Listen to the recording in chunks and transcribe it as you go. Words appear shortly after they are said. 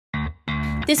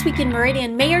This week in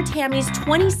Meridian, Mayor Tammy's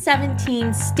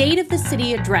 2017 State of the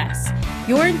City Address.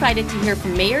 You're invited to hear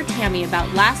from Mayor Tammy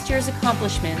about last year's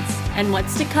accomplishments and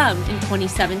what's to come in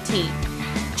 2017.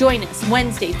 Join us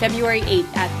Wednesday, February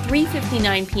 8th at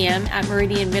 3:59 p.m. at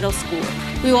Meridian Middle School.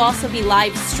 We will also be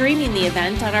live streaming the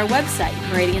event on our website,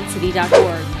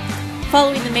 meridiancity.org.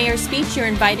 Following the mayor's speech, you're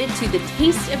invited to the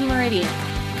Taste of Meridian.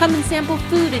 Come and sample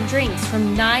food and drinks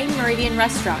from 9 Meridian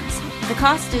restaurants. The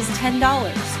cost is $10.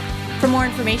 For more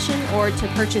information or to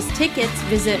purchase tickets,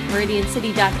 visit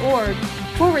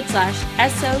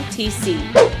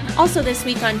meridiancity.org/SOTC. Also this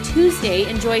week on Tuesday,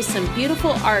 enjoy some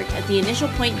beautiful art at the Initial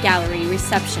Point Gallery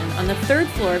reception on the 3rd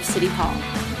floor of City Hall.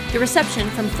 The reception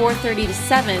from 4:30 to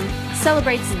 7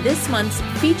 celebrates this month's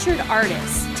featured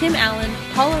artists, Tim Allen,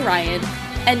 Paula Ryan,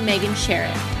 and Megan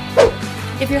Sherritt.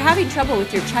 If you're having trouble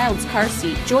with your child's car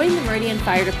seat, join the Meridian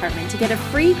Fire Department to get a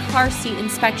free car seat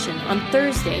inspection on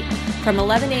Thursday from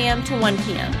 11 a.m. to 1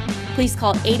 p.m. Please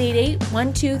call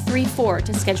 888-1234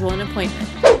 to schedule an appointment.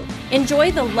 Enjoy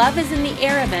the Love is in the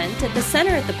Air event at the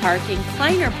Center at the Park in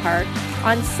Kleiner Park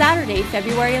on Saturday,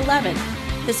 February 11th.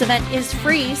 This event is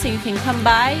free, so you can come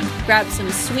by, grab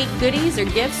some sweet goodies or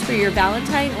gifts for your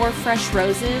Valentine or fresh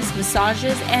roses,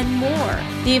 massages, and more.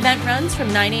 The event runs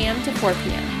from 9 a.m. to 4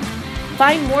 p.m.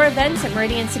 Find more events at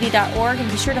meridiancity.org and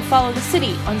be sure to follow the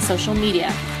city on social media.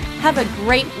 Have a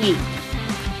great week.